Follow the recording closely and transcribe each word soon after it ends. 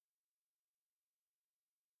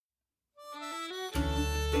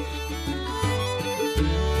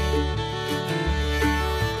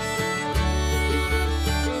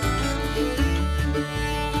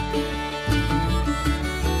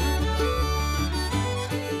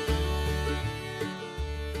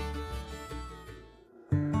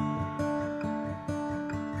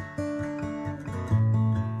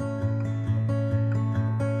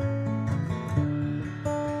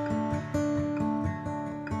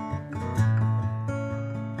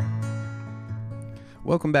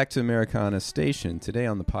Welcome back to Americana Station. Today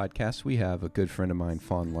on the podcast, we have a good friend of mine,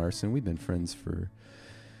 Fawn Larson. We've been friends for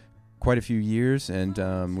quite a few years, and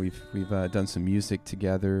we've done some music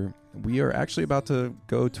together. We are actually about to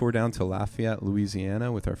go tour down to Lafayette,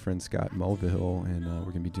 Louisiana with our friend Scott Mulvihill, and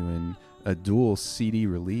we're going to be doing a dual CD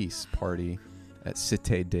release party at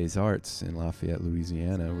Cité des Arts in Lafayette,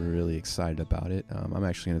 Louisiana. We're really excited about it. I'm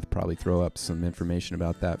actually going to probably throw up some information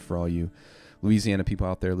about that for all you Louisiana people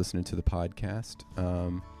out there listening to the podcast.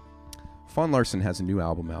 Fawn Larson has a new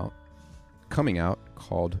album coming out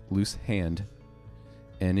called Loose Hand,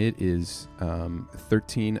 and it is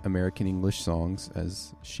 13 American English songs,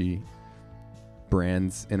 as she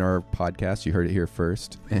brands in our podcast. You heard it here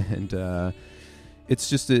first, and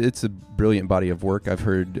it's a brilliant body of work. I've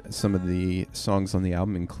heard some of the songs on the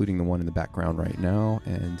album, including the one in the background right now,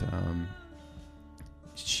 and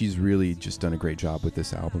she's really just done a great job with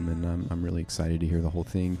this album, and I'm really excited to hear the whole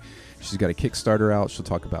thing. She's got a Kickstarter out. She'll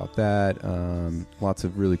talk about that. Lots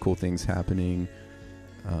of really cool things happening.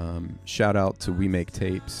 Shout out to We Make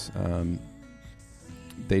Tapes.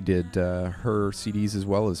 They did her CDs as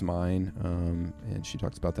well as mine, and she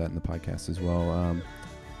talks about that in the podcast as well.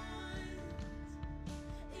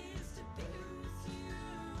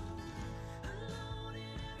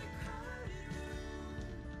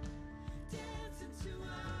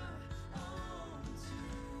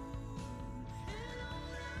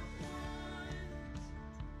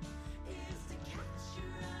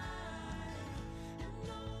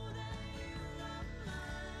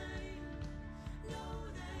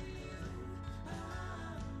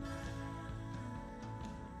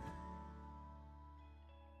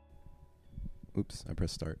 Oops, I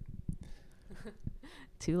pressed start.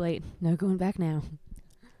 Too late. No going back now.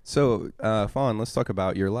 So, Fawn, let's talk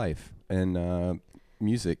about your life and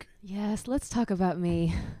music. Yes, let's talk about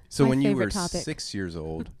me. So My when you were topic. 6 years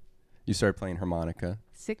old, you started playing harmonica.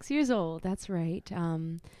 6 years old, that's right.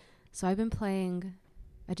 So I've been playing,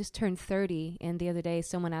 I just turned 30, and the other day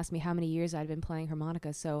someone asked me how many years I'd been playing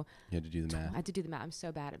harmonica, so You had to do the math. I had to do the math. I'm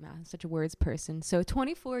so bad at math. I'm such a words person. So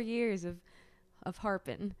 24 years of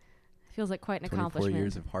harping. Feels like quite an 24 accomplishment.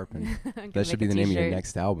 years of harping. I'm That gonna should make be a the name of your t-shirt.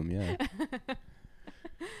 next album, yeah.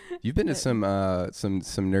 You've been to some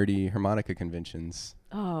nerdy harmonica conventions.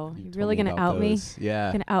 Oh, You you're told really me going to about out me? those.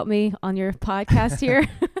 Yeah. Going to out me on your podcast here?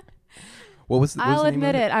 What was the I'll name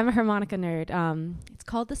admit of it. I'm a harmonica nerd. It's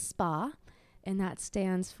called the SPA, and that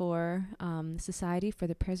stands for Society for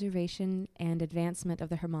the Preservation and Advancement of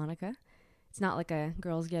the Harmonica. It's not like a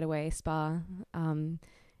girls' getaway spa.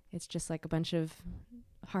 It's just like a bunch of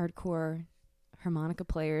hardcore harmonica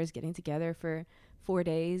players getting together for 4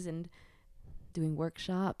 days and doing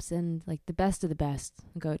workshops, and like the best of the best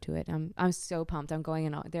go to it. I'm so pumped. I'm going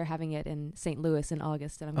in. They're having it in St. Louis in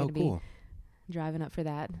August, and I'm going to be driving up for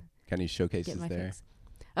that. Got any showcases Get my there? fix.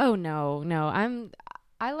 Oh no.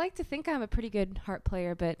 I like to think I'm a pretty good harp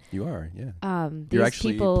player, but You are, yeah. these You're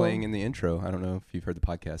actually people, playing in the intro. I don't know if you've heard the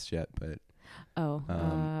podcast yet, but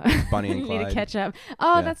Bonnie and you need to Clyde. catch up.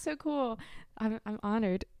 Oh, Yeah. that's so cool. I'm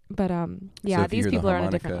honored. But so yeah, if you these hear people the are on a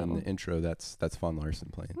harmonica different in level. the intro, that's Fawn Larson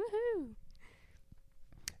playing. Woohoo!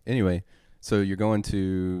 Anyway, so you're going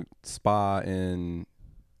to Spa in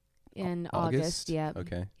August. Yeah.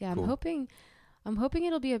 Okay. Yeah, cool. I'm hoping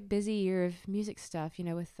it'll be a busy year of music stuff,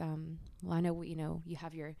 with well, I know you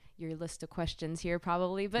have your list of questions here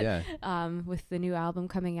probably, but yeah. with the new album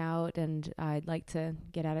coming out, and I'd like to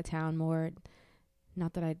get out of town more.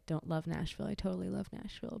 Not that I don't love Nashville. I totally love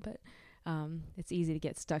Nashville, but it's easy to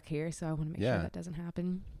get stuck here, so I want to make sure that doesn't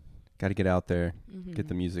happen. Got to get out there, Mm-hmm. get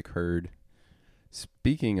the music heard.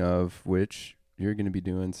 Speaking of which, you're going to be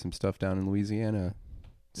doing some stuff down in Louisiana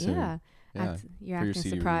soon. Yeah. Yeah. You're for your acting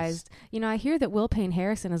CD surprised. I hear that Will Payne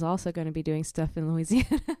Harrison is also going to be doing stuff in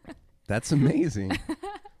Louisiana. That's amazing.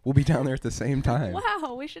 We'll be down there at the same time.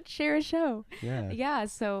 Wow, we should share a show. Yeah. Yeah,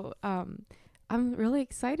 so I'm really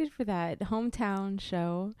excited for that hometown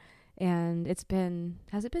show. And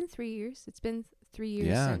has it been 3 years? It's been 3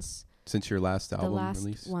 years since your last album the last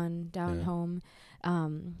release. one down home.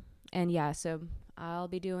 And yeah, so I'll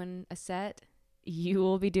be doing a set. You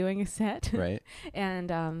will be doing a set. Right. And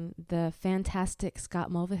the fantastic Scott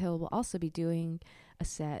Mulvihill will also be doing a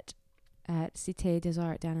set at Cité des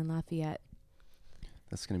Arts down in Lafayette.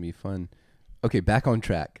 That's going to be fun. Okay, back on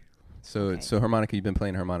track. So Okay. so harmonica, you've been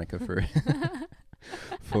playing harmonica for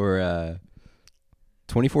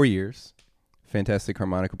 24 years. Fantastic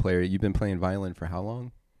harmonica player. You've been playing violin for how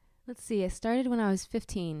long? Let's see. I started when I was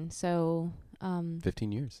 15, so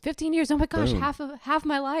 15 years. 15 years. Oh my gosh, Boom. half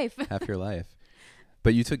my life. Half your life.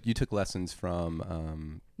 But you took lessons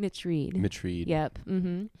from Mitch Reed. Mitch Reed. Yep.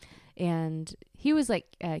 And he was like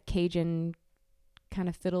Cajun kind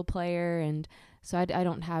of fiddle player, and so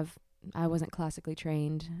I wasn't classically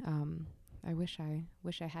trained. I wish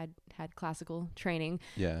I had classical training.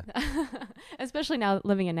 Yeah. Especially now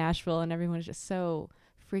living in Nashville and everyone's just so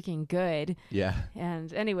freaking good. Yeah.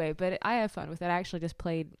 And anyway, but I have fun with it. I actually just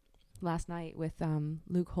played last night with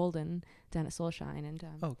Luke Holden down at Soulshine, and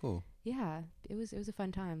Oh, cool. yeah, it was a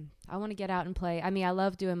fun time. I want to get out and play. I mean, I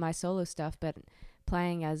love doing my solo stuff, but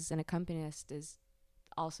playing as an accompanist is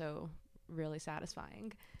also really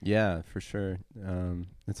satisfying. Yeah, for sure.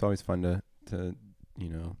 It's always fun to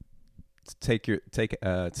take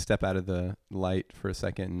a step out of the light for a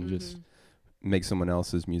second and just make someone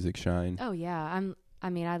else's music shine. Oh yeah,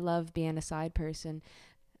 I love being a side person.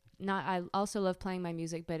 I also love playing my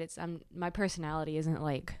music, but my personality isn't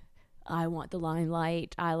like I want the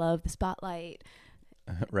limelight. I love the spotlight.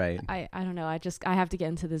 Right. I don't know. I have to get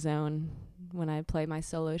into the zone when I play my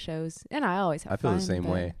solo shows, and I always have fun. I feel the same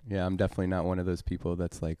way. Yeah, I'm definitely not one of those people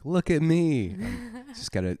that's like, look at me.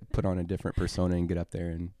 Just got to put on a different persona and get up there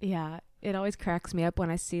and. Yeah, it always cracks me up when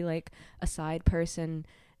I see like a side person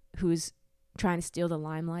who's trying to steal the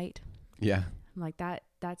limelight. Yeah. I'm like,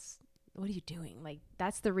 that's what are you doing? Like,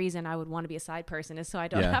 that's the reason I would want to be a side person, is so I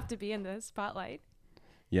don't have to be in the spotlight.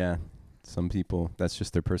 Yeah. Some people, that's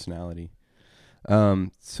just their personality.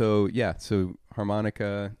 So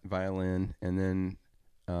harmonica, violin, and then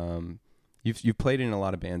you've played in a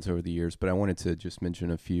lot of bands over the years, but I wanted to just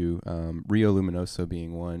mention a few, Rio Luminoso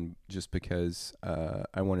being one, just because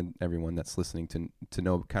I wanted everyone that's listening to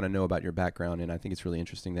know about your background, and I think it's really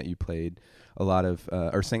interesting that you played a lot of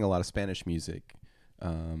or sang a lot of Spanish music,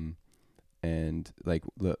 and like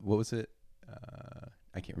what was it?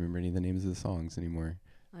 I can't remember any of the names of the songs anymore.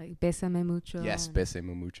 Like Bésame Mucho. Yes,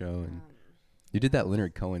 Bésame Mucho, and you did that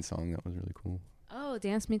Leonard Cohen song. That was really cool. Oh,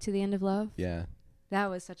 Dance Me to the End of Love? Yeah.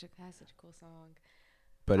 That's such a cool song.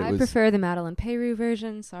 But I prefer the Madeline Peru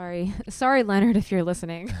version. Sorry, Leonard, if you're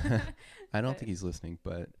listening. I don't think he's listening,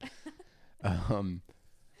 but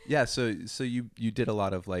yeah. So you did a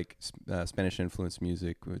lot of like Spanish influenced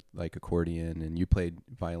music with like accordion, and you played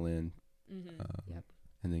violin. Yep.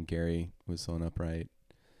 And then Gary was on upright.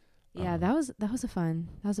 Yeah, that was a fun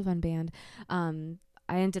band. I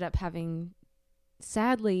ended up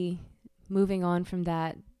sadly moving on from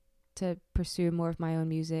that to pursue more of my own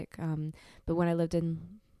music. But when I lived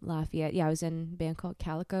in Lafayette, I was in a band called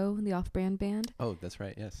Calico, the off-brand band. Oh, that's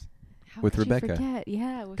right. Yes. How with could Rebecca. You forget?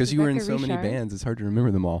 Yeah. Because you were in so many bands, it's hard to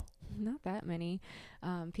remember them all. Not that many.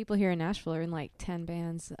 People here in Nashville are in like 10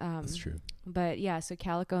 bands. That's true. But yeah, so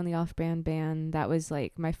Calico and the off-brand band, that was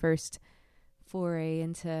like my first foray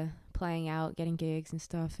into playing out, getting gigs and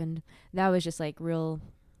stuff. And that was just like real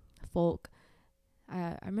folk.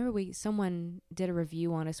 I remember someone did a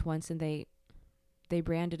review on us once, and they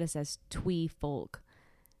branded us as twee folk.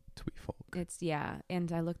 Twee folk.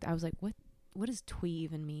 And I was like, what does twee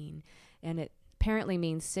even mean? And it apparently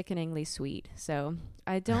means sickeningly sweet. So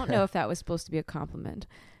I don't know if that was supposed to be a compliment.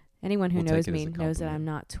 Anyone who knows me knows that I'm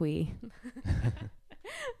not twee.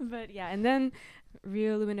 But yeah, and then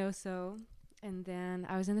Rio Luminoso, and then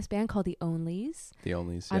I was in this band called The Onlys. The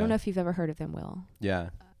Onlys, I don't know if you've ever heard of them, Will.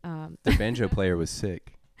 Yeah. The banjo player was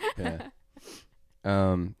sick.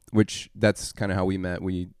 Yeah. Which that's kind of how we met.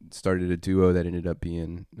 We started a duo that ended up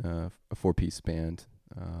being a 4-piece band.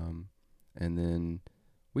 And then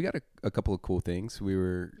we got a couple of cool things. We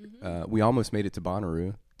were we almost made it to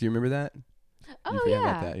Bonnaroo. Do you remember that? Oh, you forgot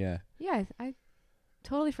about that? Yeah. Yeah, I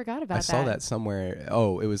totally forgot about that. I saw that somewhere.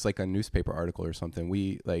 Oh, it was like a newspaper article or something.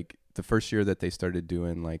 We like the first year that they started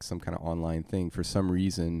doing like some kind of online thing, for some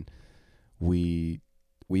reason we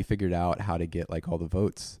figured out how to get like all the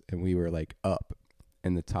votes, and we were like up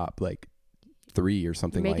in the top like 3 or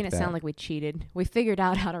something like that. Making it sound like we cheated. We figured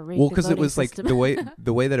out how to rate well, the because it was system. like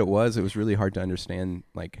the way that it was really hard to understand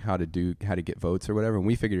like how to get votes or whatever. And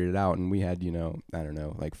we figured it out, and we had, I don't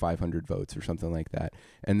know, like 500 votes or something like that.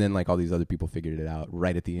 And then like all these other people figured it out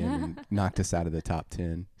right at the end and knocked us out of the top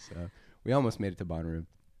 10. So we almost made it to Bonnaroo.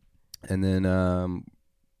 And then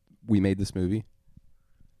we made this movie.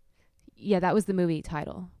 Yeah, that was the movie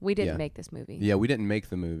title. We didn't make this movie. Yeah, we didn't make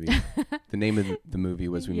the movie. The name of the movie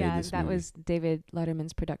was We Made This Movie. Yeah, that was David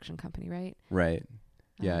Letterman's production company, right? Right.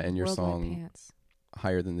 Yeah, and your song, Pants.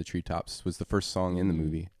 Higher Than the Treetops, was the first song in the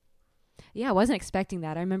movie. Yeah, I wasn't expecting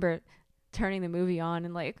that. I remember turning the movie on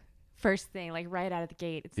and like first thing, like right out of the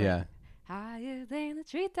gate, it's like, higher than the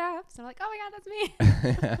treetops. I'm like, oh my God, that's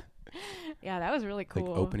me. Yeah, that was really cool.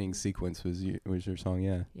 Like opening sequence was your song,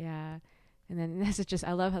 yeah. Yeah. And then this is just,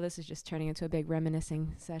 I love how this is just turning into a big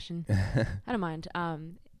reminiscing session. I don't mind.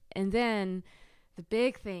 And then the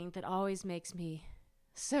big thing that always makes me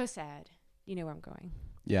so sad, you know where I'm going.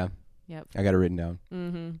 Yeah. Yep. I got it written down.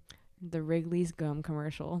 Mm-hmm. The Wrigley's gum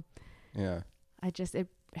commercial. Yeah.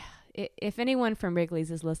 If anyone from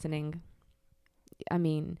Wrigley's is listening, I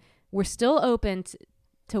mean, we're still open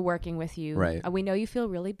to working with you. Right. We know you feel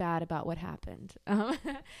really bad about what happened.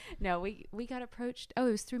 No, we got approached. Oh,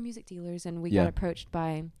 it was through Music Dealers, and we got approached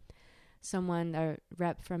by someone, a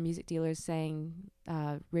rep from Music Dealers, saying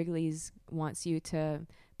Wrigley's wants you to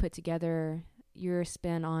put together your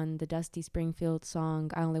spin on the Dusty Springfield song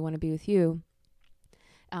 "I Only Want to Be with You."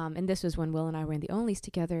 And this was when Will and I were in the Onlys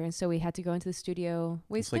together, and so we had to go into the studio.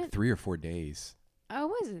 It's like 3 or 4 days. Oh,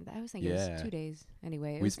 was it? I was thinking it was 2 days.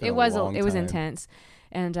 Anyway, it it was intense,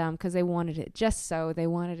 and because they wanted it they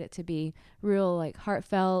wanted it to be real, like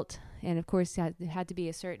heartfelt, and of course it had to be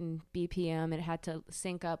a certain BPM. It had to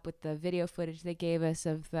sync up with the video footage they gave us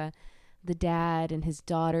of the dad and his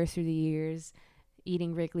daughter through the years,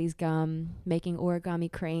 eating Wrigley's gum, making origami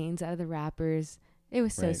cranes out of the wrappers. It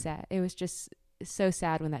was so sad. It was just so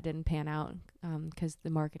sad when that didn't pan out because the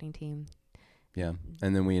marketing team. Yeah,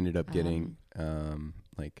 and then we ended up getting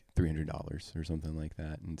like $300 or something like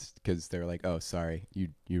that, and because they're like, "Oh, sorry, you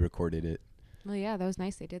recorded it." Well, yeah, that was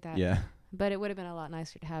nice. They did that. Yeah, but it would have been a lot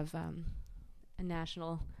nicer to have a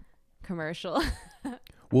national commercial.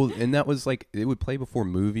 Well, and that was like, it would play before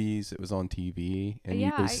movies. It was on TV, and you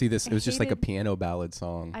could see this. It was just like a piano ballad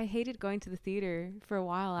song. I hated going to the theater for a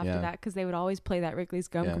while after that because they would always play that Wrigley's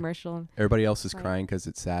gum commercial. Everybody else is crying because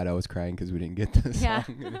it's sad. I was crying because we didn't get the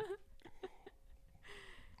song.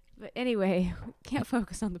 But anyway, can't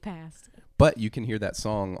focus on the past. But you can hear that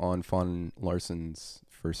song on Fawn Larson's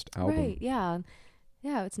first album. Right, yeah.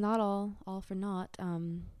 Yeah, it's not all for naught.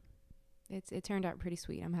 It turned out pretty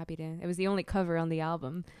sweet. I'm happy to. It was the only cover on the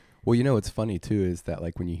album. Well, you know what's funny too is that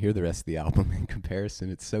like when you hear the rest of the album in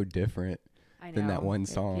comparison, it's so different than that one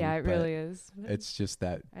song. Yeah, it really is. It's just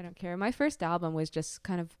that I don't care. My first album was just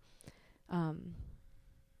kind of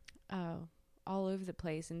all over the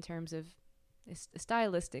place in terms of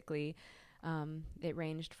stylistically. It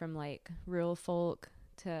ranged from like real folk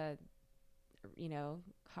to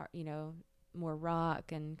more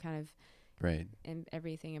rock and kind of and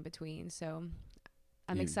everything in between. So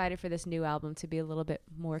I'm excited for this new album to be a little bit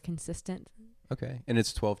more consistent. Okay. And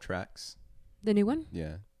it's 12 tracks. The new one?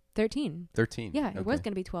 Yeah. 13. Yeah, it was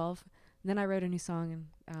going to be 12. Then I wrote a new song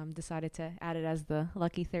and decided to add it as the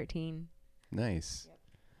lucky 13. Nice.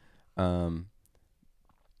 Yep.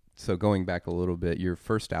 So going back a little bit, your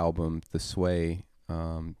first album, The Sway,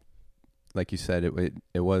 like you said,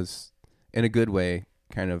 it was in a good way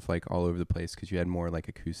kind of like all over the place because you had more like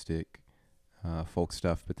acoustic folk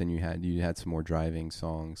stuff, but then you had some more driving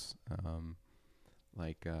songs,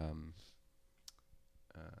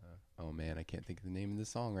 oh man, I can't think of the name of the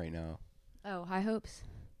song right now. Oh, High Hopes.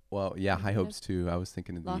 Well, yeah, High Hopes too. I was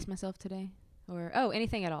thinking of Lost Myself Today, or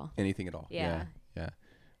Anything at All. Anything at All. Yeah.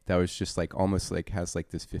 That was just like almost like has like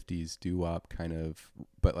this 50s doo-wop kind of,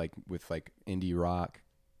 but like with like indie rock.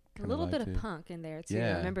 A little bit of punk in there too.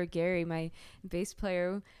 Yeah. I remember Gary, my bass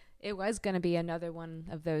player, it was going to be another one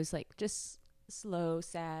of those like just slow,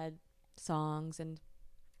 sad songs. And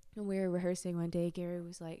when we were rehearsing one day, Gary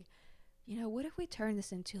was like, what if we turn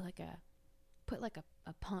this into put like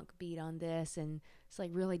a punk beat on this and just like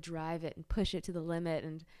really drive it and push it to the limit.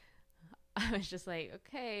 And I was just like,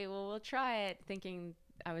 okay, well, we'll try it, thinking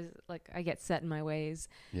I was like, I get set in my ways.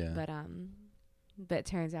 Yeah. But it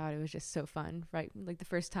turns out it was just so fun, right? Like the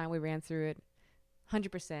first time we ran through it,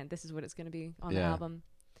 100%, this is what it's going to be on the album.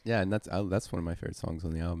 Yeah, and that's one of my favorite songs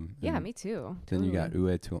on the album. Yeah, me too. Then you got Où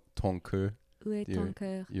est ton cœur? Où est ton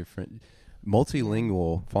cœur? Your friend.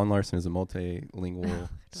 Multilingual. Fawn Larson is a multilingual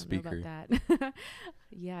speaker. Know about that.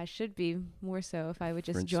 Yeah, I should be more so if I would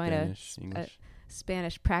just French, join Spanish, a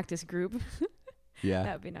Spanish practice group. Yeah.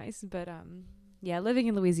 That would be nice. But yeah, living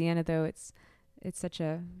in Louisiana though, it's such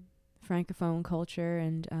a francophone culture,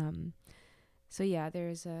 and so yeah,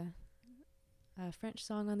 there's a French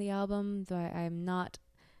song on the album, though I'm not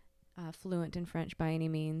fluent in French by any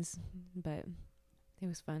means, but it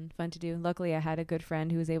was fun to do. Luckily, I had a good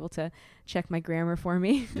friend who was able to check my grammar for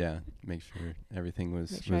me. Yeah, make sure everything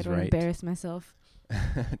was I don't right. Embarrass myself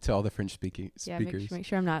to all the French speakers. Yeah, make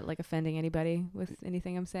sure I'm not like offending anybody with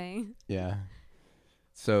anything I'm saying. Yeah.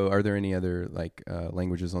 So, are there any other like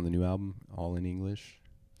languages on the new album? All in English?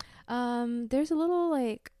 There's a little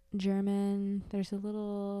like German. There's a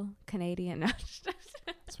little Canadian. I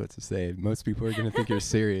was about to say, most people are going to think you're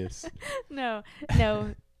serious. No,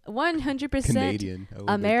 100% Canadian.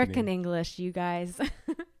 American Canadian. English, you guys.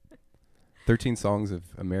 13 songs of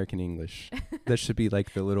American English. That should be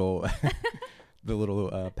like the little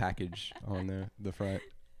package on the front.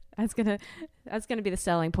 That's gonna be the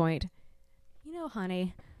selling point.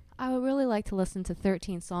 Honey, I would really like to listen to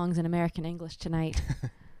 13 songs in American English tonight.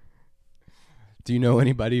 Do you know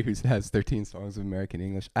anybody who has 13 songs of American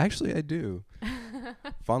English? Actually, I do.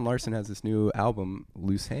 Fawn Larson has this new album,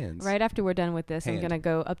 Loose Hands. Right after we're done with this, I'm gonna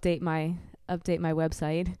go update my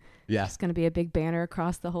website. Yeah. It's gonna be a big banner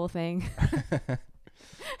across the whole thing.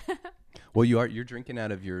 Well, you're drinking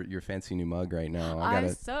out of your fancy new mug right now.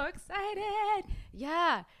 I'm so excited.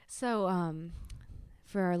 Yeah. So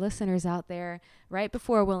for our listeners out there, right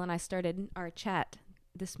before Will and I started our chat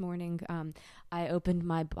this morning, I opened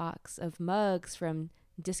my box of mugs from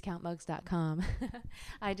discountmugs.com.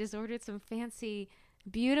 I just ordered some fancy,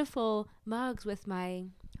 beautiful mugs with my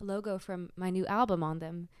logo from my new album on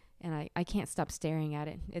them, and I can't stop staring at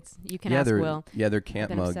it. You can ask Will. Yeah, they're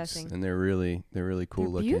camp mugs, obsessing. and they're really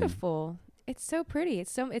cool looking. Beautiful. It's so pretty.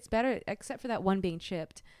 It's better, except for that one being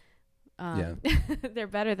chipped. Yeah, they're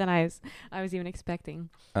better than I was even expecting.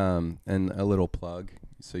 And a little plug.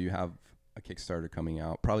 So you have a Kickstarter coming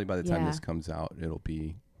out. Probably by the time this comes out, it'll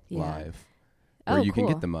be live. Or you can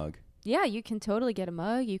get the mug. Yeah, you can totally get a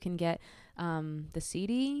mug. You can get the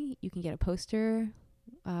CD. You can get a poster.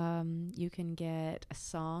 You can get a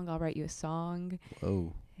song. I'll write you a song.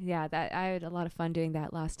 Whoa. Yeah, I had a lot of fun doing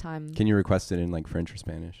that last time. Can you request it in like French or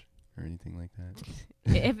Spanish or anything like that?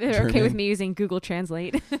 If they're okay with me using Google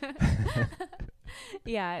Translate.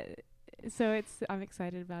 Yeah. So I'm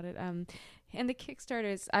excited about it. And the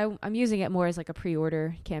Kickstarters, I'm using it more as like a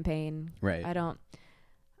pre-order campaign. Right. I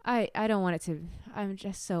don't want it to. I'm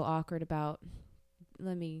just so awkward about.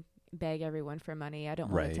 Let me beg everyone for money. I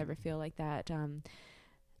don't want it to ever feel like that.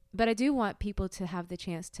 But I do want people to have the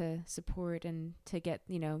chance to support and to get,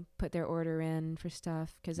 put their order in for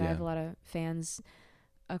stuff, because I have a lot of fans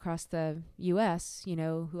across the U.S.,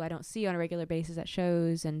 who I don't see on a regular basis at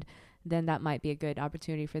shows, and then that might be a good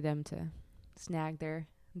opportunity for them to snag their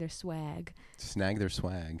swag. Snag their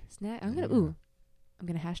swag. I'm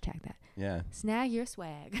gonna hashtag that. Yeah. Snag your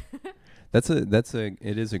swag.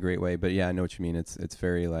 It is a great way, but yeah, I know what you mean. It's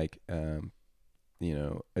very like,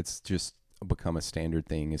 it's just become a standard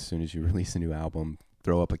thing. As soon as you release a new album,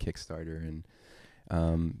 throw up a Kickstarter, and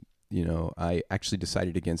I actually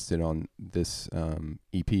decided against it on this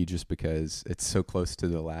EP just because it's so close to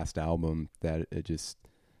the last album that it just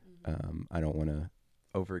I don't want to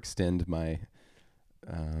overextend my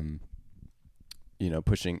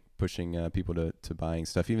pushing people to buying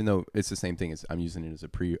stuff, even though it's the same thing as I'm using it as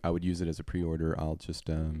I would use it as a pre-order. I'll just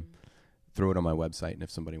throw it on my website, and if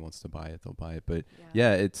somebody wants to buy it, they'll buy it. But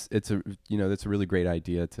yeah, it's a that's a really great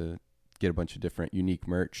idea to get a bunch of different unique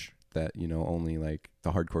merch that only like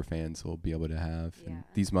the hardcore fans will be able to have. Yeah. And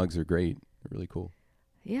these mugs are great. They're really cool.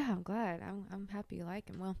 Yeah, I'm glad. I'm happy you like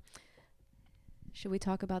them. Well, should we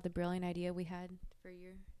talk about the brilliant idea we had for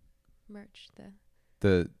your merch?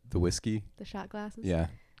 The whiskey, the shot glasses. Yeah,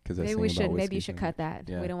 because maybe you should cut that.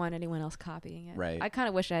 Yeah. We don't want anyone else copying it. Right. I kind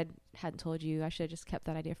of wish I hadn't told you. I should have just kept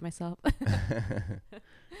that idea for myself.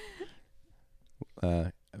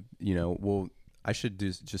 I should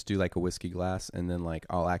just do like a whiskey glass, and then like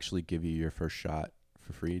I'll actually give you your first shot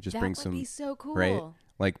for free. Just bring some. That would be so cool. Right.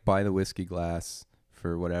 Like buy the whiskey glass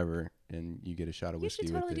for whatever, and you get a shot of whiskey. You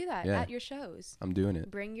should totally do that at your shows. I'm doing it.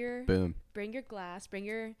 Bring your glass. Bring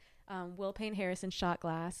your Will Payne Harrison shot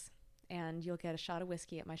glass, and you'll get a shot of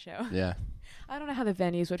whiskey at my show. Yeah. I don't know how the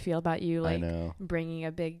venues would feel about you, like I know. bringing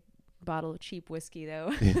a big bottle of cheap whiskey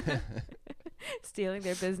though. Stealing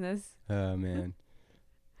their business. Oh man,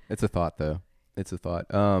 it's a thought though. It's a thought.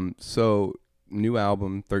 So new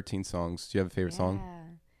album, 13 songs. Do you have a favorite song?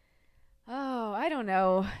 Oh, I don't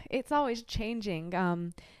know. It's always changing.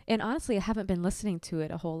 And honestly, I haven't been listening to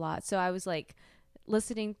it a whole lot. So I was like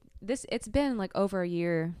listening this. It's been like over a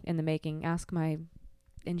year in the making. Ask my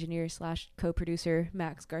engineer / co-producer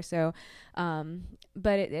Max Garceau.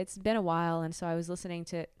 But it's been a while, and so I was listening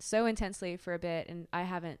to it so intensely for a bit, and I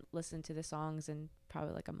haven't listened to the songs in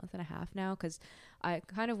probably like a month and a half now, because I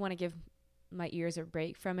kind of want to give my ears a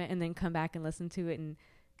break from it and then come back and listen to it and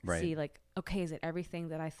see like, okay, is it everything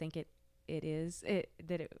that I think it is,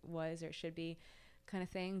 that it was or it should be, kind of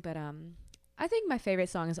thing. But I think my favorite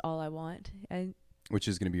song is All I Want, which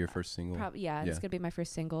is going to be your first single. It's going to be my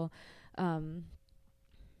first single. It's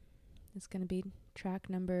going to be track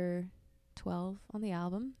number 12 on the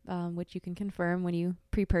album, which you can confirm when you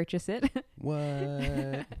pre-purchase it.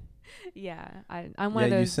 What? Yeah, I'm one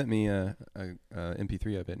of those. You sent me a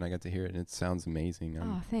MP3 of it, and I got to hear it, and it sounds amazing.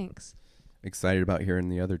 Thanks. Excited about hearing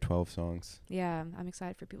the other 12 songs. Yeah, I'm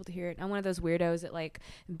excited for people to hear it. I'm one of those weirdos that like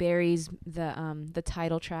buries the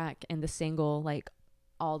title track and the single like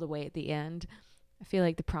all the way at the end. I feel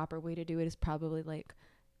like the proper way to do it is probably like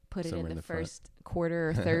put it in the first quarter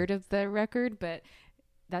or third of the record, but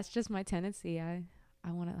that's just my tendency. I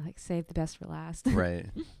want to like save the best for last. Right.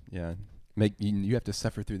 Yeah. You have to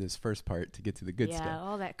suffer through this first part to get to the good stuff. Yeah,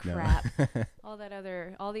 all that No. crap. all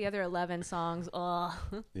the other 11 songs. Ugh.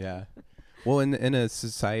 Yeah. Well, in a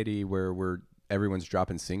society where everyone's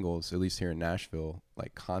dropping singles, at least here in Nashville,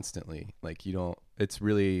 like constantly, like it's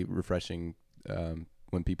really refreshing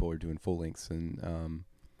when people are doing full lengths. And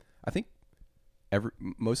I think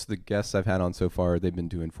most of the guests I've had on so far, they've been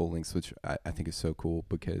doing full lengths, which I think is so cool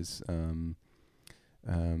because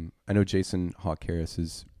I know Jason Hawk Harris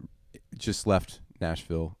is just left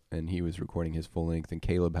Nashville and he was recording his full length, and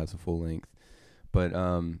Caleb has a full length. But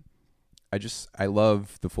I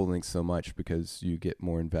love the full length so much because you get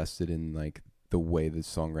more invested in like the way the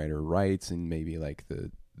songwriter writes and maybe like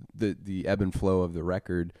the ebb and flow of the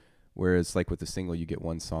record. Whereas like with the single, you get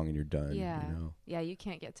one song and you're done. Yeah. You know? Yeah, you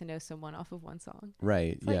can't get to know someone off of one song.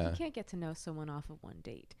 Right. It's like yeah. you can't get to know someone off of one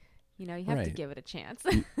date. You know, you have to Right. give it a chance.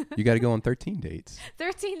 You got to go on 13 dates.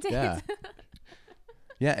 13 dates. Yeah.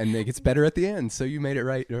 Yeah, and it gets better at the end. So you made the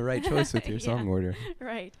right choice with your Yeah. song order.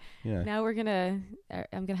 Right. Yeah. Now I'm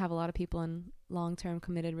gonna have a lot of people in long-term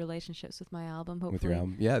committed relationships with my album. Hopefully, With your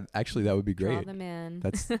album. Yeah, actually that would be draw great. them in.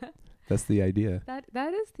 That's the idea.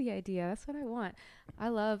 That is the idea. That's what I want. I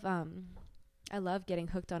love getting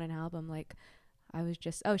hooked on an album. Like I was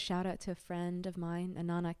just shout out to a friend of mine,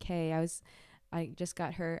 Anana K. I just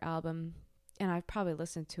got her album, and I've probably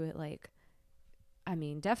listened to it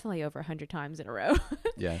definitely over 100 times in a row.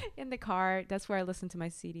 Yeah. In the car. That's where I listen to my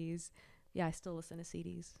CDs. Yeah, I still listen to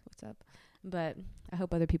CDs. What's up? But I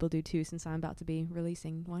hope other people do too, since I'm about to be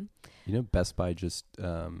releasing one. You know, Best Buy just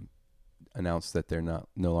announced that they're no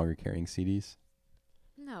longer carrying CDs.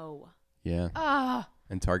 No. Yeah. Ah.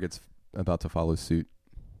 And Target's about to follow suit.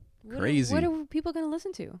 Crazy. What are people going to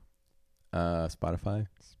listen to? Spotify,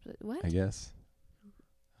 What? I guess.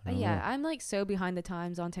 I don't Yeah, know. I'm like so behind the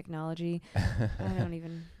times on technology.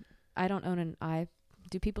 I don't own an iPod.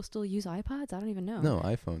 Do people still use iPods? I don't even know. No,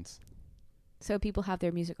 iPhones. So people have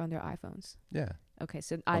their music on their iPhones. Yeah. Okay,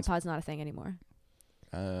 so iPod's not a thing anymore.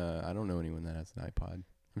 I don't know anyone that has an iPod.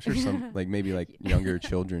 I'm sure some maybe younger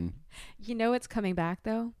children. You know what's coming back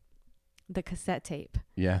though? The cassette tape.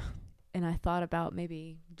 Yeah. And I thought about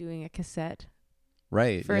maybe doing a cassette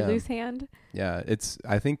Right. for yeah. a loose hand. Yeah,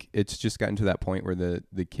 I think it's just gotten to that point where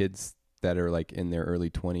the kids that are like in their early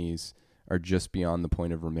 20s are just beyond the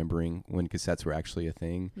point of remembering when cassettes were actually a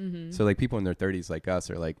thing. Mm-hmm. So like people in their 30s like us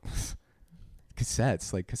are like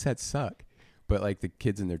cassettes suck. But like the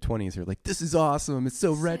kids in their 20s are like, this is awesome. It's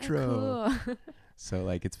so retro. Cool. So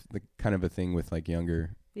like it's kind of a thing with like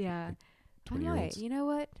younger Yeah. I 20-year-olds. might. You know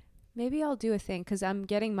what? Maybe I'll do a thing because I'm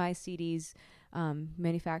getting my CDs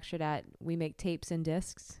manufactured at We Make Tapes and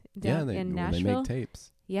Discs down in Nashville. They make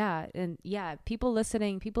tapes. Yeah, and yeah, people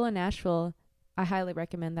in Nashville, I highly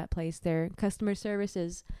recommend that place. Their customer service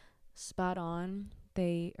is spot on.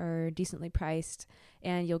 They are decently priced,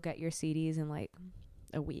 and you'll get your CDs in like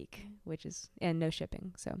a week, and no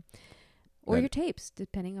shipping. So, or your tapes,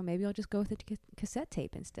 depending on. Maybe I'll just go with a cassette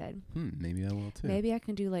tape instead. Maybe I will too. Maybe I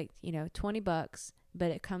can do like $20, but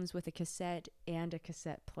it comes with a cassette and a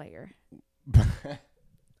cassette player. Where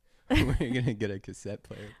are you gonna get a cassette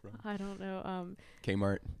player from? I don't know.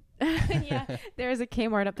 Kmart. Yeah, there's a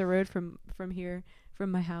Kmart up the road from here, from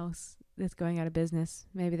my house, that's going out of business.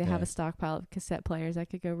 Maybe they have Yeah. a stockpile of cassette players I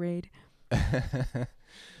could go raid.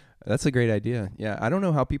 That's a great idea. Yeah, I don't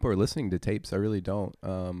know how people are listening to tapes. I really don't,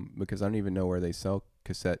 because I don't even know where they sell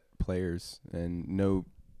cassette players, and no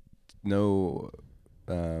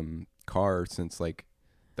car since like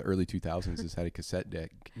the early 2000s has had a cassette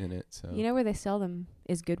deck in it. So You know where they sell them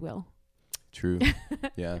is Goodwill. true.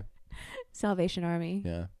 Yeah, Salvation Army.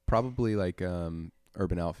 yeah, probably like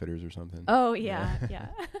Urban Outfitters or something. Oh yeah, yeah.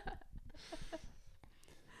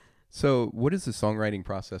 So, what does the songwriting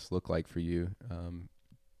process look like for you?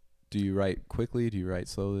 Do you write quickly? Do you write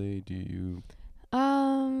slowly? Do you?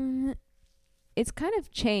 It's kind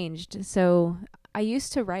of changed. So I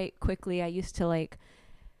used to write quickly. I used to like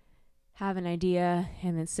have an idea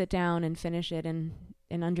and then sit down and finish it in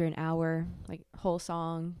under an hour, like whole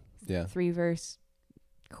song, Yeah. 3-verse,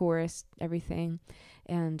 chorus, everything.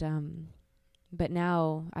 And but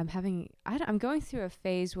now I'm going through a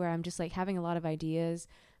phase where I'm just like having a lot of ideas,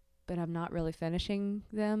 but I'm not really finishing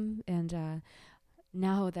them. And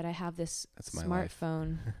now that I have this That's my life.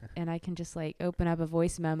 smartphone and I can just like open up a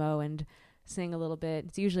voice memo and sing a little bit.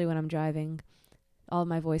 It's usually when I'm driving. All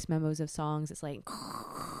my voice memos of songs, it's like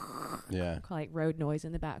Yeah. like road noise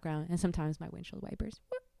in the background, and sometimes my windshield wipers.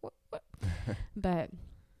 But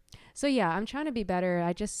so yeah, I'm trying to be better.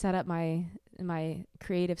 I just set up my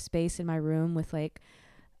creative space in my room with like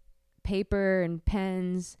paper and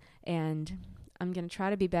pens, and I'm going to try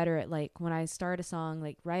to be better at, like, when I start a song,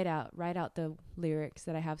 like, write out the lyrics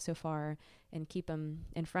that I have so far and keep them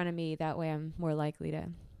in front of me. That way I'm more likely to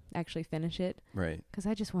actually finish it. Right. Because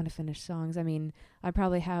I just want to finish songs. I mean, I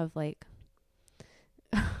probably have like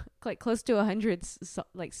like close to 100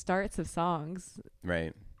 like starts of songs.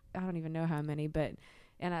 Right. I don't even know how many, but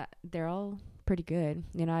they're all pretty good.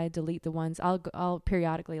 You know, I delete the ones. I'll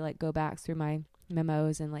periodically like go back through my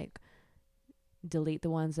memos and like delete the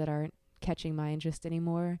ones that aren't catching my interest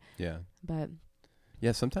anymore. Yeah. But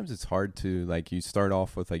yeah, sometimes it's hard to, like, you start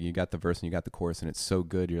off with, like, you got the verse and you got the chorus and it's so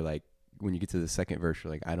good, you're like, when you get to the second verse,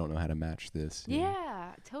 you're like, I don't know how to match this.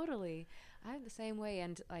 Yeah, totally. I'm the same way.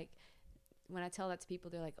 And like, when I tell that to people,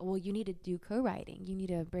 they're like, oh, well, you need to do co-writing. You need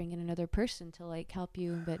to bring in another person to like help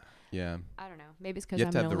you. But yeah, I don't know. Maybe it's because you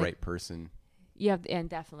have to have the right person. Yeah, and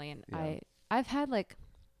definitely. And yeah. I've had like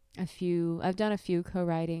I've done a few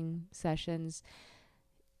co-writing sessions,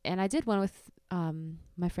 and I did one with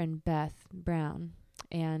my friend Beth Brown,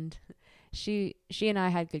 and she and I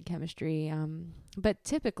had good chemistry. But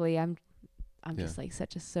typically I'm just like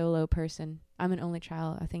such a solo person. I'm an only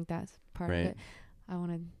child. I think that's part of it. I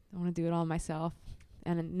want to do it all myself,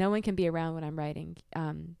 and no one can be around when I'm writing.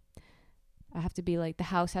 I have to be like, the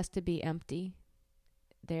house has to be empty.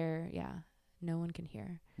 No one can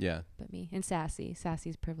hear. Yeah. But me and Sassy.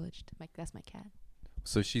 Sassy's privileged. That's my cat.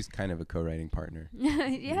 So she's kind of a co-writing partner.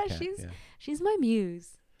 Yeah, she's my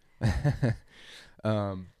muse.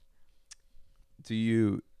 Do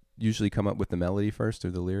you usually come up with the melody first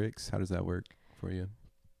or the lyrics? How does that work for you?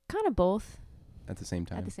 Kind of both. At the same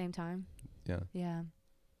time? Yeah. Yeah.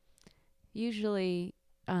 Usually,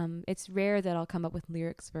 it's rare that I'll come up with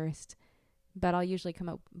lyrics first, but I'll usually come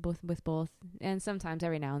up with both. And sometimes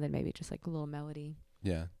every now and then maybe just like a little melody.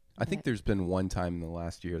 Yeah. I think there's been one time in the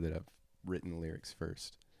last year that I've written lyrics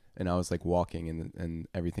first. And I was like walking and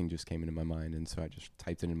everything just came into my mind. And so I just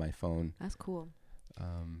typed it in my phone. That's cool.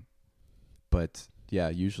 But yeah,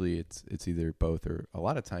 usually it's either both, or a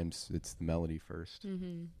lot of times it's the melody first.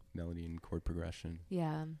 Mm-hmm. Melody and chord progression.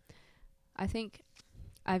 Yeah. I think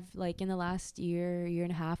I've like in the last year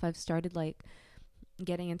and a half, I've started like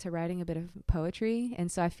getting into writing a bit of poetry.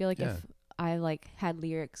 And so I feel like if I like had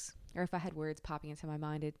lyrics, or if I had words popping into my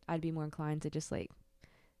mind, I'd be more inclined to just like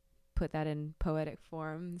put that in poetic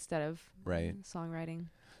form instead of songwriting.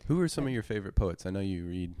 Who are some of your favorite poets? I know you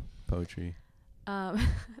read poetry. Did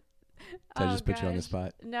I just put you on the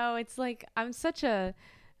spot? No, it's like I'm such a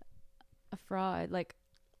fraud. Like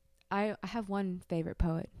I have one favorite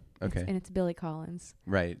poet. Okay. And it's Billy Collins.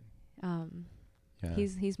 Right. Yeah.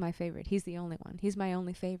 He's my favorite. He's the only one. He's my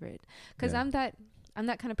only favorite. Because I'm that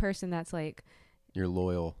kind of person that's like, you're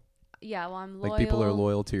loyal. Yeah, well, I'm loyal. Like, people are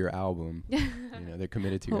loyal to your album. They're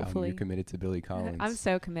committed to your album. You're committed to Billy Collins. I'm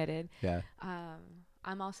so committed. Yeah.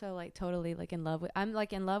 I'm also like totally like in love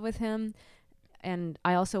with him, and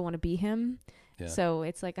I also want to be him. Yeah. So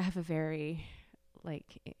it's like I have a very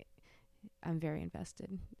I'm very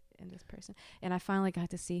invested in this person. And I finally got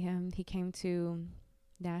to see him. He came to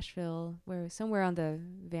Nashville, somewhere on the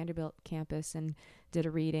Vanderbilt campus, and did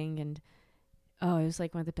a reading, and it was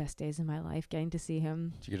like one of the best days of my life getting to see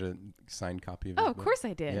him. Did you get a signed copy of his book? Of course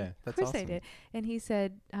I did. Yeah, that's awesome. Of course awesome. I did. And he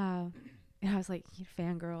said, and I was like,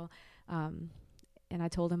 fangirl. And I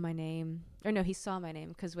told him my name. Or no, he saw my name,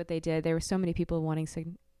 because what they did, there were so many people wanting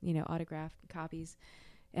autographed copies.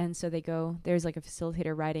 And so there's like a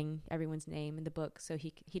facilitator writing everyone's name in the book, so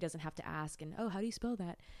he doesn't have to ask, and, how do you spell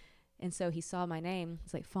that? And so he saw my name.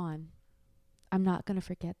 He's like, Fawn, I'm not going to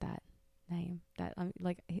forget that name. That I'm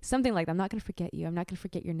like something like that. I'm not going to forget you. I'm not going to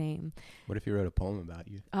forget your name. What if he wrote a poem about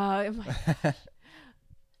you? Oh my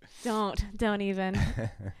gosh. Don't even.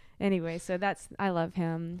 Anyway, so I love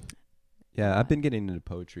him. Yeah, I've been getting into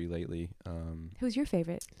poetry lately. Who's your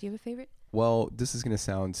favorite? Do you have a favorite? Well, this is going to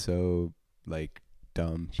sound so like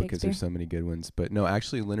dumb because there's so many good ones, but no,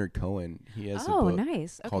 actually Leonard Cohen, he has a book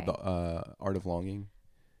called The Art of Longing.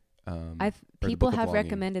 People have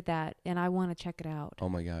recommended that, and I want to check it out. Oh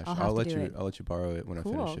my gosh, I'll let you borrow it when I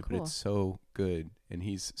finish it. But it's so good, and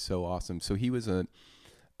he's so awesome. So he was a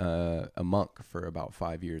monk for about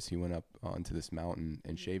 5 years. He went up onto this mountain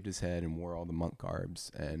and shaved his head and wore all the monk garbs,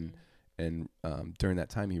 and during that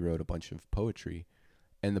time he wrote a bunch of poetry,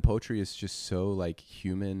 and the poetry is just so like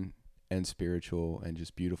human and spiritual and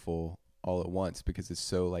just beautiful all at once, because it's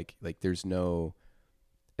so like there's no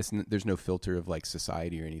filter of like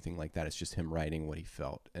society or anything like that. It's just him writing what he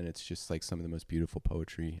felt, and it's just like some of the most beautiful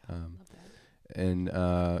poetry. And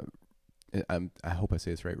I hope I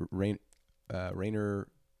say this right. Rainer.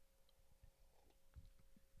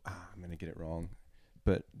 I'm gonna get it wrong,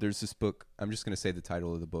 but there's this book. I'm just going to say the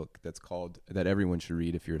title of the book that everyone should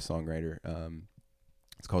read if you're a songwriter.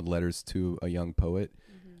 It's called Letters to a Young Poet.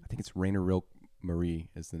 I think it's Rainer Rilke Marie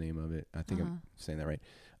is the name of it. I think I'm saying that right.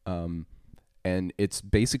 And it's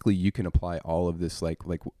basically you can apply all of this like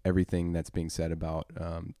everything that's being said about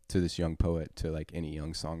to this young poet to like any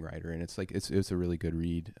young songwriter, and it's like it's a really good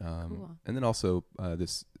read. Cool. And then also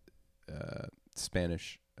this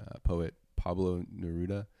Spanish poet Pablo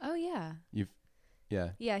Neruda. Oh yeah.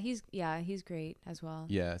 Yeah, he's great as well.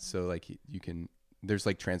 Yeah, so like you can there's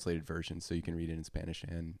like translated versions, so you can read it in Spanish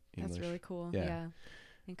and English. That's really cool. Yeah. Yeah.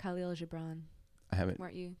 And Khalil Gibran. I haven't.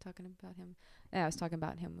 Weren't you talking about him? Yeah, I was talking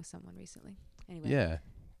about him with someone recently. Anyway. Yeah.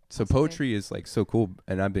 So Also poetry is like so cool,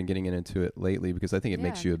 and I've been getting into it lately because I think it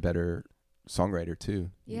makes Yeah. you a better songwriter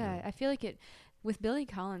too. you Yeah, know? I feel like it with Billy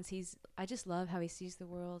Collins. I just love how he sees the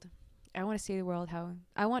world. I want to see the world how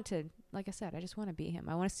I want to. Like I said, I just want to be him.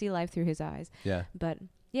 I want to see life through his eyes. Yeah. But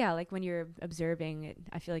yeah, like when you're observing it,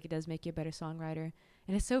 I feel like it does make you a better songwriter,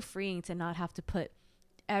 and it's so freeing to not have to put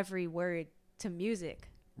every word to music.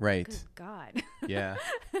 Right. Good God. Yeah.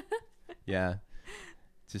 Yeah.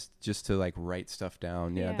 Just to like write stuff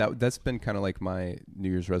down. Yeah. Yeah. That's been kind of like my New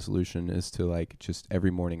Year's resolution is to like just every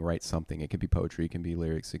morning write something. It can be poetry, it can be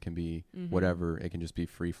lyrics, it can be whatever. It can just be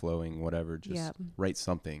free flowing, whatever. Just Yep. write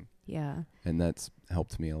something. Yeah. And that's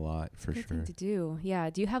helped me a lot for Good sure. thing to do. Yeah.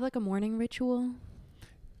 Do you have like a morning ritual?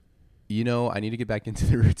 You know, I need to get back into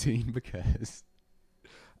the routine because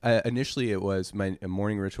initially it was my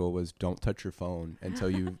morning ritual was don't touch your phone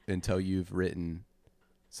until you've written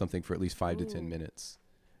something for at least 5 to 10 Ooh. minutes.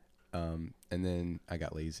 And then I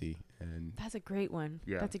got lazy and That's a great one.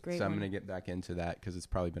 yeah, That's a great so one. I'm going to get back into that because it's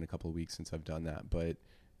probably been a couple of weeks since I've done that. But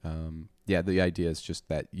yeah, the idea is just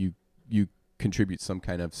that you contribute some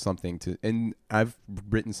kind of something to, and I've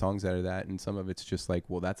written songs out of that, and some of it's just like,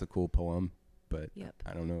 well, that's a cool poem, but Yep.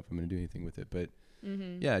 I don't know if I'm going to do anything with it. But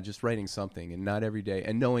Mm-hmm. yeah, just writing something, and not every day,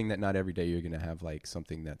 and knowing that not every day you're going to have like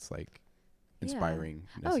something that's like inspiring.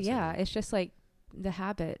 Oh yeah, necessarily. it's just like the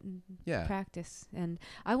habit and Yeah. practice, and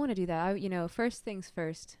I want to do that. First things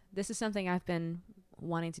first. This is something I've been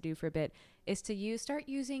wanting to do for a bit. Is to start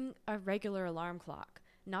using a regular alarm clock,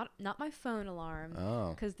 not my phone alarm.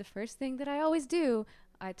 Oh. Because the first thing that I always do,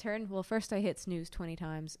 first I hit snooze 20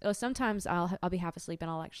 times. Oh, sometimes I'll be half asleep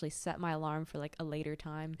and I'll actually set my alarm for like a later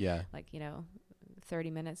time, Yeah. like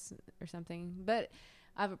 30 minutes or something. But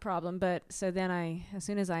I have a problem. But so then as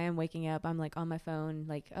soon as I am waking up, I'm like on my phone,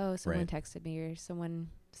 like, oh, someone Right. texted me or someone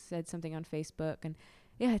said something on Facebook, and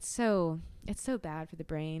yeah, it's so bad for the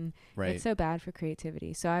brain. Right. It's so bad for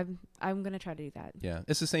creativity. So I'm gonna try to do that. Yeah,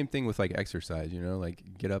 it's the same thing with like exercise.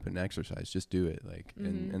 Like get up and exercise. Just do it. Like,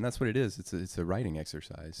 and that's what it is. It's a writing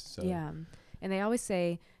exercise. So Yeah, and they always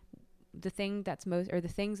say the things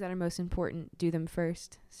that are most important, do them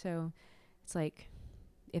first. So it's like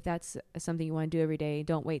if that's something you want to do every day,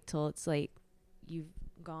 don't wait till it's late. You've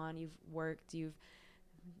gone, you've worked, you've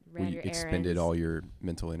ran you your errands. expended all your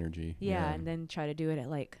mental energy. Yeah, and then try to do it at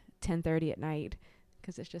like 10:30 at night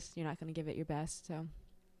because it's just you're not going to give it your best. So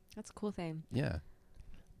that's a cool thing. Yeah.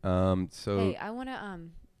 So Hey, I want to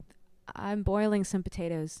I'm boiling some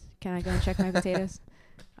potatoes. Can I go and check my potatoes?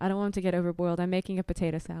 I don't want them to get overboiled. I'm making a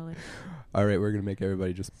potato salad. all right, we're gonna make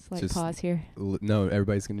everybody just Slight just pause here. no,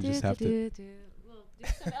 everybody's gonna just have to. We'll do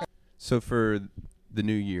some else. So for the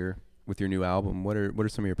new year with your new album, what are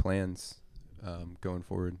some of your plans going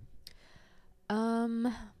forward?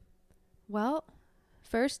 Well,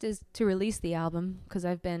 first is to release the album because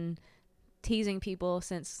I've been teasing people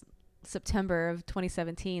since September of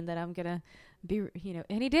 2017 that I'm gonna be,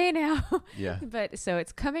 any day now. Yeah. But so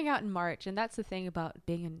it's coming out in March, and that's the thing about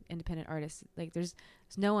being an independent artist. Like, there's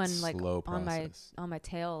no one like Slow on process. my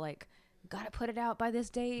tail. Like, gotta put it out by this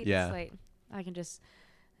date. Yeah. It's like I can just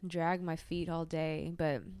drag my feet all day,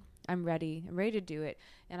 but I'm ready. I'm ready to do it,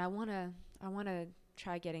 and I wanna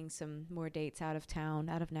try getting some more dates out of town,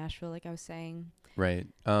 out of Nashville, like I was saying. Right.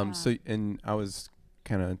 So, and I was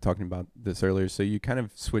kind of talking about this earlier. So you kind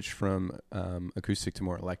of switched from acoustic to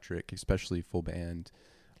more electric, especially full band.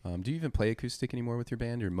 Do you even play acoustic anymore with your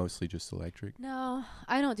band, or mostly just electric? No,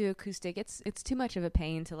 I don't do acoustic. It's too much of a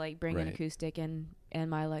pain to like bring in Right. acoustic and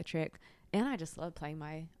my electric. And I just love playing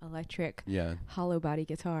my electric Yeah. hollow body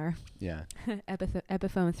guitar. Yeah.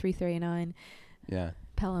 Epiphone 339, Yeah.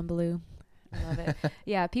 Pelham Blue. I love it.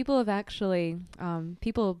 Yeah, people have actually,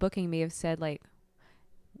 people booking me have said, like,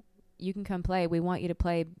 you can come play. We want you to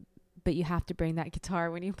play, but you have to bring that guitar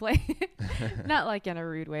when you play. Not like in a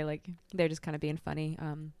rude way. Like, they're just kind of being funny.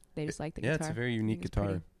 They just like the Yeah, guitar. it's a very I unique think it's guitar.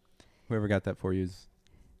 pretty. Whoever got that for you is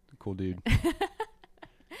a cool dude.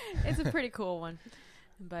 It's a pretty cool one.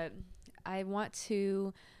 But I want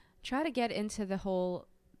to try to get into the whole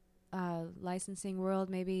licensing world,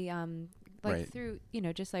 maybe through,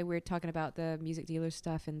 just like we were talking about the music dealer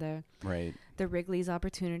stuff and the Wrigley's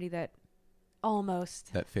opportunity that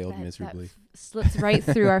almost that failed miserably, slipped right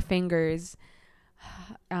through our fingers.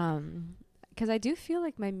 Because I do feel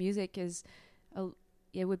like my music is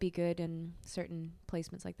it would be good in certain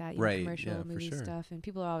placements like that, commercial movie stuff, and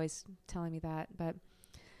people are always telling me that, but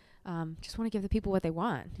just want to give the people what they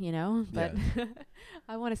want, but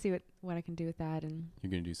I want to see what I can do with that. And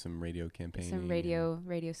you're going to do some radio campaigning, some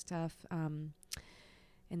radio stuff, and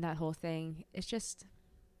that whole thing. It's just,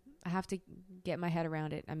 I have to get my head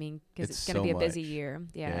around it. I mean, because it's going to be a busy year.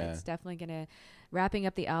 Yeah, it's definitely going to, wrapping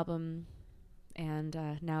up the album. And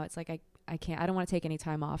now it's like, I don't want to take any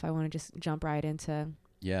time off. I want to just jump right into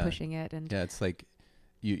pushing it. And it's like,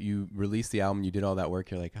 You released the album, you did all that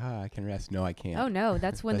work, you're like, I can rest. No, I can't. Oh, no,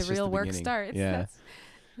 that's when the real work starts. Yeah.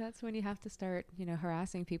 That's when you have to start,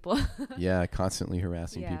 harassing people. Yeah, constantly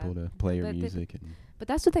harassing people to play your music. But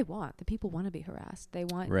that's what they want. The people want to be harassed. They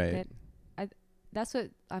want that. That's what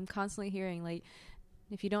I'm constantly hearing. Like,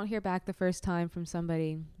 if you don't hear back the first time from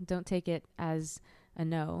somebody, don't take it as a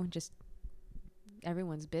no. Just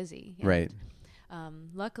everyone's busy. Right.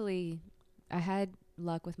 Luckily, I had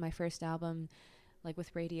luck with my first album, like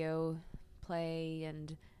with radio play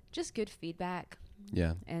and just good feedback.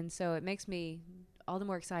 Yeah. And so it makes me all the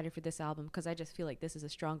more excited for this album, because I just feel like this is a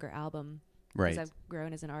stronger album. Right. Because I've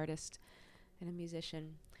grown as an artist and a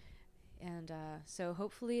musician. And so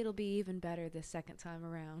hopefully it'll be even better this second time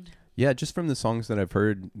around. Yeah, just from the songs that I've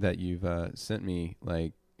heard that you've sent me,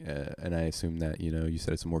 like, and I assume that, you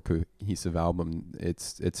said it's a more cohesive album.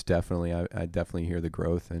 It's definitely, I definitely hear the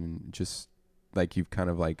growth, and just like you've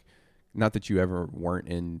kind of like, not that you ever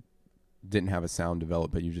didn't have a sound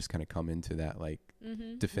developed, but you just kind of come into that like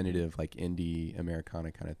definitive like indie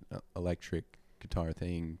Americana kind of electric guitar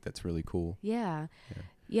thing. That's really cool. Yeah.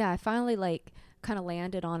 I finally like kind of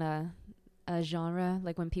landed on a genre.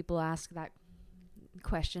 Like when people ask that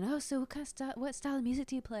question, so what style of music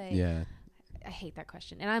do you play? Yeah. I hate that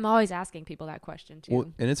question, and I'm always asking people that question too.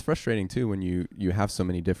 Well, and it's frustrating too when you have so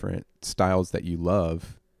many different styles that you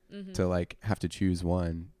love to like have to choose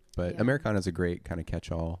one. But Americana is a great kind of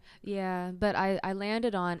catch-all. Yeah, but I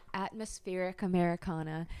landed on atmospheric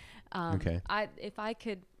Americana. Okay. If I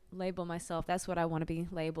could label myself, that's what I want to be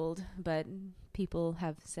labeled. But people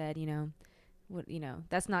have said,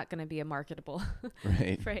 that's not going to be a marketable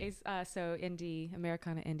phrase. So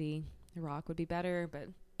Americana indie rock would be better, but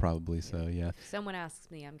probably so. Yeah. If someone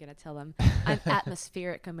asks me, I'm going to tell them I'm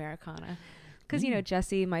atmospheric Americana, because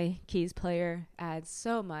Jesse, my keys player, adds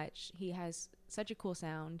so much. He has such a cool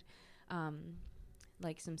sound,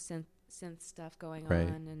 like some synth stuff going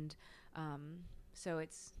on, and so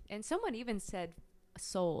it's, and someone even said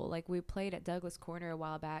soul. Like we played at Douglas Corner a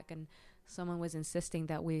while back, and someone was insisting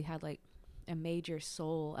that we had like a major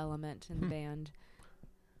soul element in the band,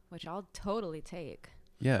 which I'll totally take.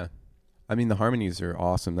 Yeah, I mean the harmonies are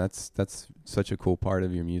awesome. That's such a cool part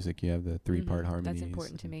of your music. You have the 3-part harmonies. That's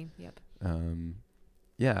important to me. Yep.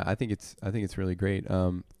 Yeah, I think it's really great.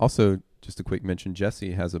 Also, just a quick mention,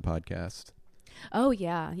 Jesse has a podcast. Oh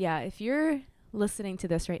yeah. If you're listening to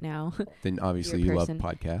this right now, then obviously you love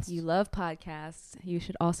podcasts. You love podcasts. You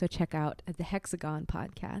should also check out the Hexagon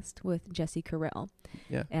podcast with Jesse Carell.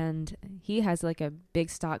 Yeah. And he has like a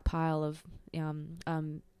big stockpile of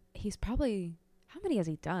he's probably, how many has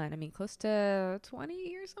he done? I mean, close to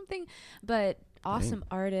 20 or something, but awesome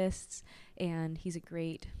artists, and he's a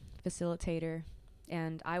great facilitator.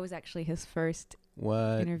 And I was actually his first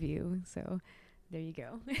interview, so there you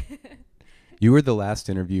go. You were the last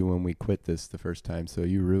interview when we quit this the first time, so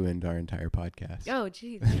you ruined our entire podcast. Oh,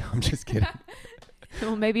 geez. No, I'm just kidding.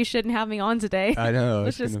 Well, maybe you shouldn't have me on today. I know.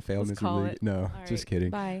 It's going to fail miserably. No, all just right,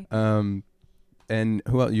 kidding. Bye. And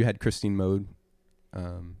who else? You had Christine Mode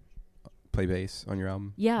play bass on your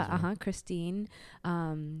album? Yeah, Christine.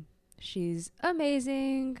 She's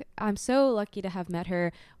amazing. I'm so lucky to have met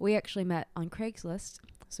her. We actually met on Craigslist.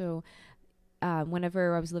 So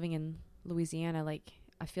whenever I was living in Louisiana, like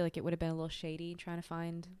I feel like it would have been a little shady trying to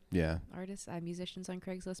find artists, musicians on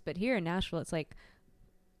Craigslist. But here in Nashville, it's like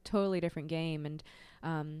totally different game.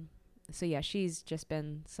 And so yeah, she's just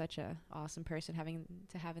been such a awesome person have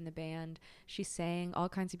in the band. She sang all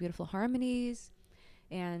kinds of beautiful harmonies,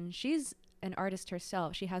 and she's an artist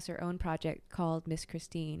herself. She has her own project called Miss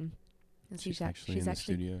Christine. And she's actually in the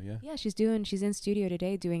studio, yeah? Yeah, she's in studio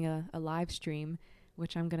today doing a live stream,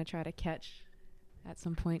 which I'm going to try to catch at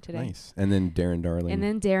some point today. Nice. And then Darren Darling.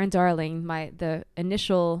 The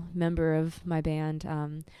initial member of my band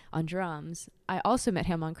on drums. I also met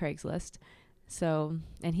him on Craigslist. So,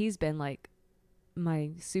 and he's been like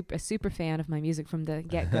my super fan of my music from the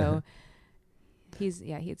get-go. He's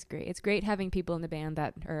great. It's great having people in the band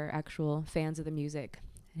that are actual fans of the music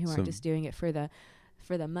who aren't just doing it for the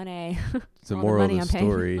money. So moral of the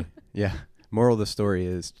story. Yeah. Moral of the story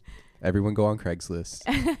is everyone go on Craigslist.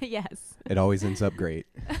 Yes. It always ends up great.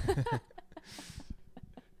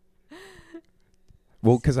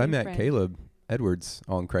 Well, because I met Caleb Edwards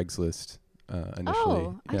on Craigslist initially.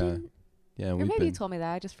 Oh, yeah. Maybe you told me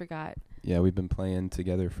that. I just forgot. Yeah, we've been playing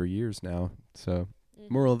together for years now. So,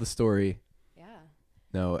 moral of the story. Yeah.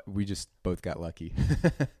 No, we just both got lucky.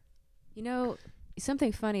 You know,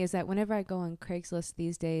 something funny is that whenever I go on Craigslist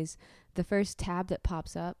these days, the first tab that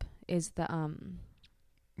pops up is the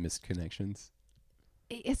missed connections.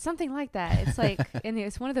 It's something like that. It's like, and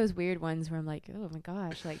it's one of those weird ones where I'm like, oh my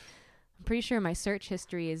gosh, like I'm pretty sure my search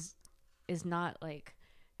history is not like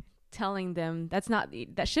telling them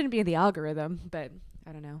that shouldn't be in the algorithm, but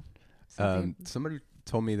I don't know. Somebody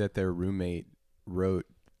told me that their roommate wrote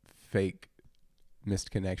fake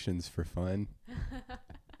missed connections for fun.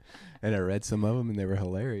 And I read some of them and they were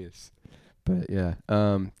hilarious. But yeah,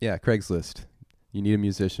 Craigslist. You need a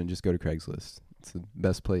musician, just go to Craigslist. It's the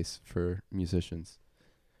best place for musicians.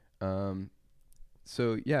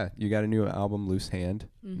 So yeah, you got a new album, Loose Hand.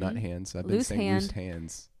 Mm-hmm. Not Hands. I've been saying Loose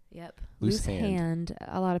Hands. Yep. Loose hand.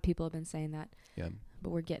 A lot of people have been saying that. Yeah. But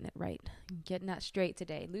we're getting it right. Getting that straight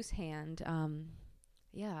today. Loose Hand.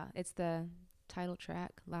 Yeah, it's the title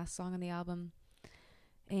track, last song on the album.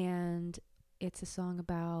 And it's a song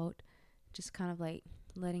about just kind of like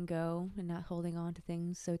letting go and not holding on to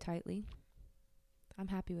things so tightly. I'm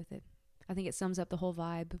happy with it. I think it sums up the whole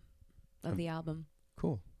vibe of the album.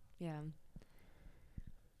 Cool. Yeah.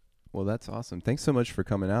 Well, that's awesome. Thanks so much for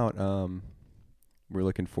coming out. We're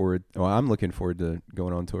looking forward. Well, I'm looking forward to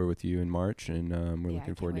going on tour with you in March, and we're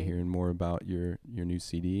looking forward to hearing more about your new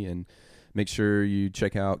CD. And make sure you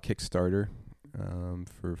check out Kickstarter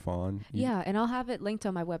for Fawn. Yeah, and I'll have it linked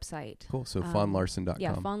on my website. Cool. So fawnlarson.com.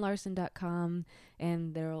 Yeah, fawnlarson.com,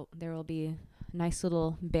 and there will be a nice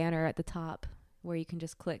little banner at the top where you can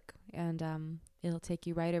just click, and it'll take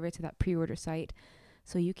you right over to that pre-order site,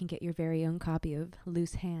 so you can get your very own copy of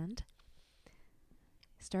Loose Hand.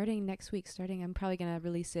 Starting next week. I'm probably going to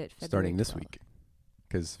release it February starting this 12th. week,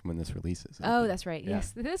 because when this releases. Oh, that's right. Yeah.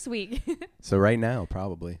 Yes, this week. So right now,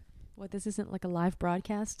 probably. What, this isn't like a live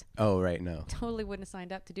broadcast? Oh, right, no. Totally wouldn't have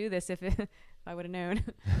signed up to do this if I would have known.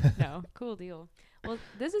 No, cool deal. Well,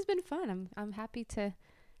 this has been fun. I'm happy to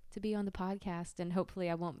be on the podcast, and hopefully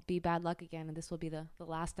I won't be bad luck again, and this will be the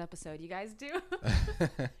last episode you guys do.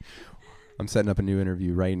 I'm setting up a new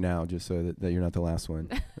interview right now just so that you're not the last one.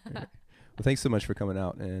 Well, thanks so much for coming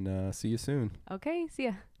out, and see you soon. Okay, see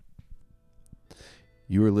ya.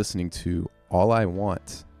 You are listening to All I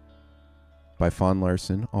Want by Fawn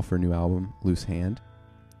Larson off her new album, Loose Hand.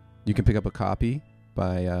 You can pick up a copy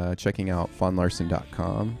by checking out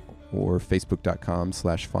fawnlarson.com or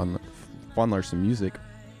facebook.com/Fawn Larson Music,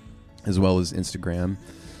 as well as Instagram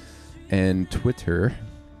and Twitter.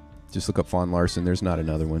 Just look up Fawn Larson. There's not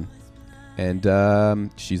another one. And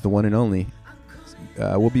she's the one and only.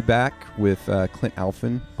 We'll be back with Clint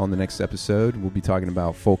Alphin on the next episode. We'll be talking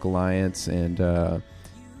about Folk Alliance and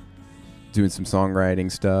doing some songwriting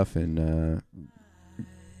stuff and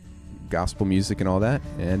gospel music and all that.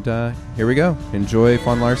 And here we go. Enjoy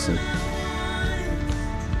Fawn Larson.